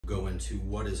go into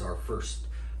what is our first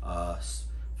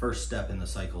step in the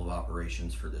cycle of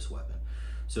operations for this weapon.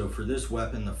 So for this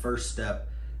weapon, the first step,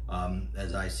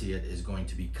 as I see it, is going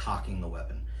to be cocking the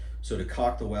weapon. So to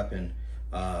cock the weapon,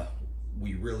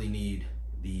 we really need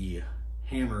the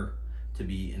hammer to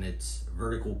be in its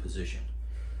vertical position.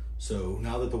 So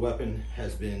now that the weapon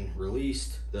has been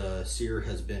released, the sear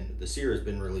has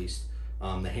been released,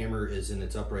 the hammer is in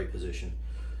its upright position.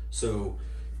 So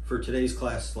for today's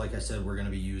class, like I said, we're going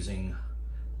to be using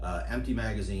empty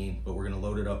magazine, but we're going to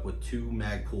load it up with 2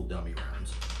 Magpul dummy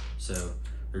rounds. So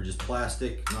they're just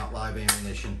plastic, not live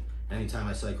ammunition. Anytime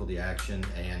I cycle the action,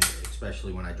 and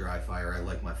especially when I dry fire, I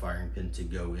like my firing pin to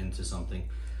go into something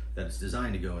that it's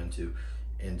designed to go into,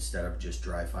 instead of just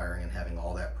dry firing and having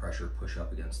all that pressure push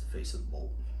up against the face of the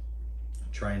bolt.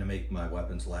 I'm trying to make my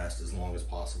weapons last as long as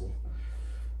possible.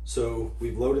 So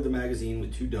we've loaded the magazine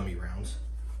with 2 dummy rounds.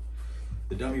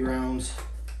 The dummy rounds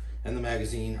and the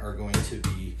magazine are going to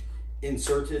be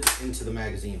inserted into the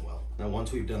magazine well. Now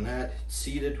once we've done that, it's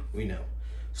seated, we know.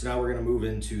 So now we're going to move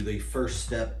into the first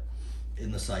step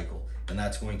in the cycle, and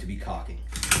that's going to be cocking.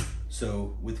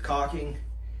 So with cocking,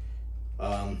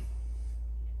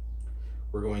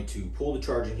 we're going to pull the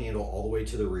charging handle all the way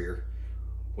to the rear.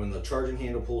 When the charging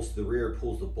handle pulls to the rear, it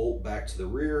pulls the bolt back to the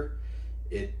rear.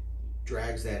 It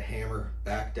drags that hammer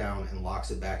back down and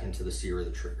locks it back into the sear of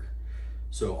the trigger.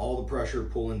 So all the pressure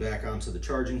pulling back onto the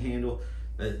charging handle,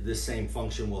 this same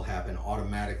function will happen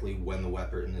automatically when the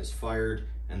weapon is fired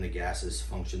and the gases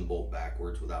function the bolt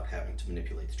backwards without having to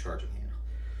manipulate the charging handle.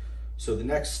 So the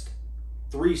next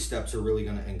 3 steps are really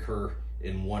going to incur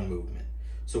in one movement.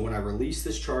 So when I release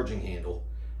this charging handle,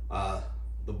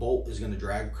 the bolt is going to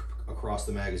drag across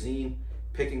the magazine,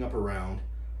 picking up a round,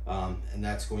 and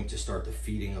that's going to start the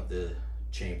feeding of the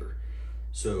chamber.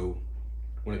 So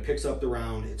when it picks up the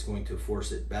round, it's going to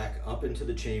force it back up into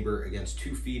the chamber against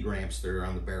 2 feed ramps that are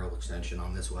on the barrel extension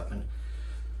on this weapon.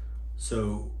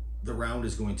 So the round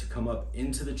is going to come up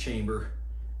into the chamber,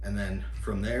 and then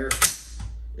from there,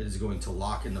 it is going to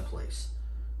lock into place.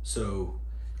 So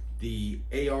the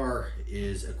AR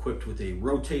is equipped with a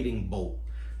rotating bolt.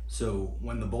 So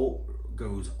when the bolt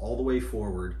goes all the way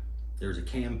forward, there's a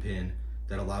cam pin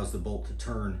that allows the bolt to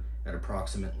turn at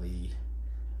approximately,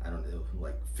 I don't know,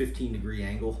 like 15-degree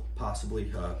angle,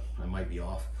 possibly, I might be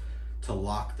off, to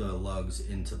lock the lugs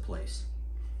into place.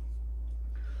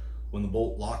 When the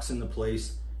bolt locks into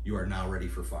place, you are now ready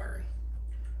for firing.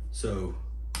 So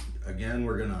again,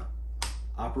 we're gonna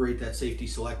operate that safety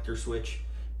selector switch,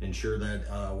 ensure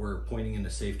that we're pointing in a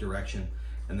safe direction,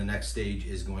 and the next stage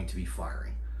is going to be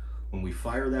firing. When we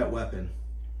fire that weapon,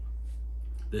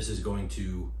 this is going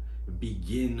to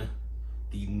begin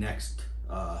the next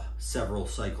several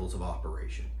cycles of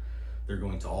operation. They're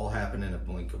going to all happen in a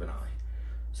blink of an eye.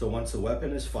 So once the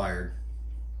weapon is fired,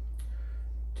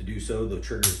 to do so, the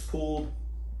trigger is pulled,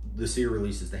 the sear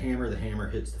releases the hammer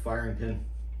hits the firing pin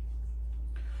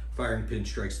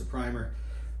strikes the primer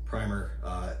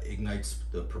ignites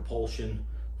the propulsion,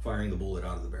 firing the bullet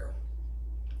out of the barrel.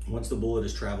 Once the bullet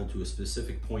has traveled to a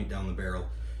specific point down the barrel,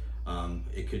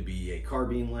 it could be a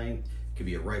carbine length, it could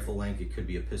be a rifle length, it could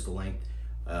be a pistol length.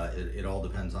 It all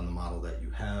depends on the model that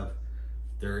you have.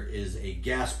 There is a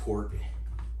gas port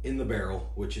in the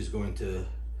barrel, which is going to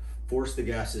force the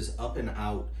gases up and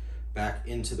out back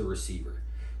into the receiver.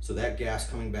 So that gas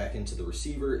coming back into the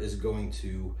receiver is going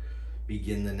to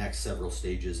begin the next several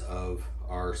stages of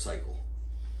our cycle.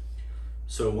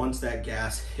 So once that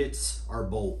gas hits our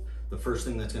bolt, the first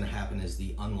thing that's going to happen is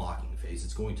the unlocking phase.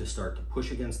 It's going to start to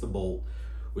push against the bolt,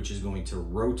 which is going to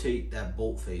rotate that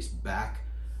bolt face back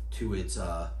to its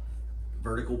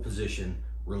vertical position,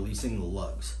 releasing the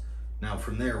lugs. Now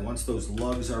from there, once those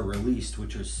lugs are released,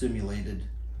 which are simulated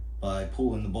by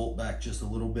pulling the bolt back just a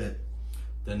little bit,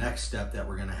 the next step that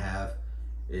we're going to have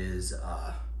is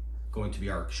going to be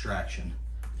our extraction.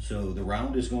 So the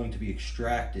round is going to be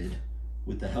extracted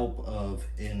with the help of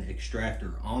an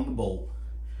extractor on the bolt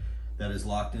that is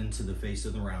locked into the face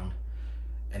of the round,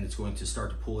 and it's going to start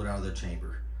to pull it out of the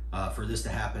chamber. For this to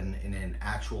happen in an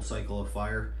actual cycle of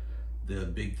fire, the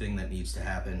big thing that needs to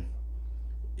happen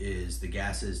is the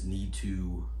gases need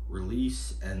to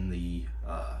release and the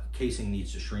casing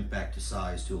needs to shrink back to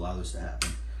size to allow this to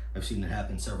happen. I've seen it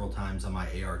happen several times on my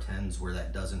AR-10s where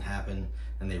that doesn't happen,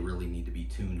 and they really need to be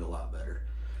tuned a lot better.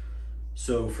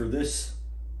 So for this,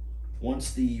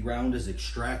 once the round is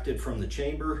extracted from the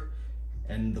chamber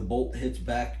and the bolt hits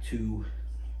back to,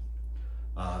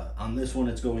 on this one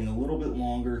it's going a little bit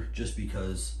longer just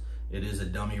because it is a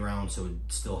dummy round, so it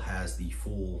still has the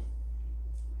full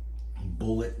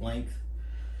bullet length.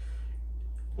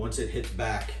 Once it hits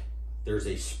back, there's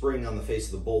a spring on the face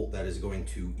of the bolt that is going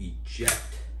to eject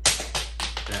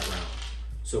that round.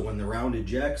 So when the round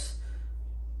ejects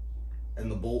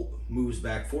and the bolt moves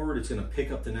back forward, it's going to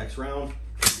pick up the next round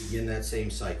and begin that same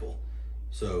cycle.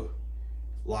 So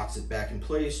locks it back in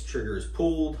place, trigger is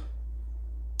pulled.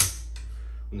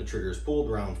 When the trigger is pulled,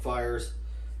 the round fires.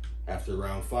 After the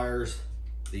round fires,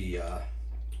 the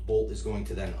bolt is going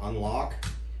to then unlock.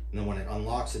 And then when it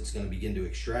unlocks, it's going to begin to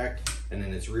extract. And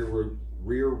then its rearward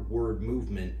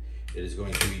movement, it is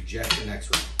going to eject the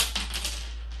next round.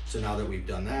 So now that we've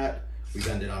done that, we've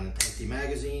ended on an empty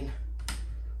magazine.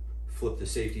 Flip the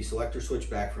safety selector switch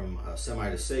back from semi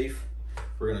to safe.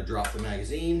 We're going to drop the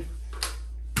magazine.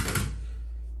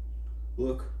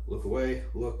 Look away,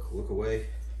 look away.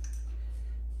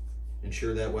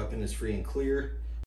 Ensure that weapon is free and clear.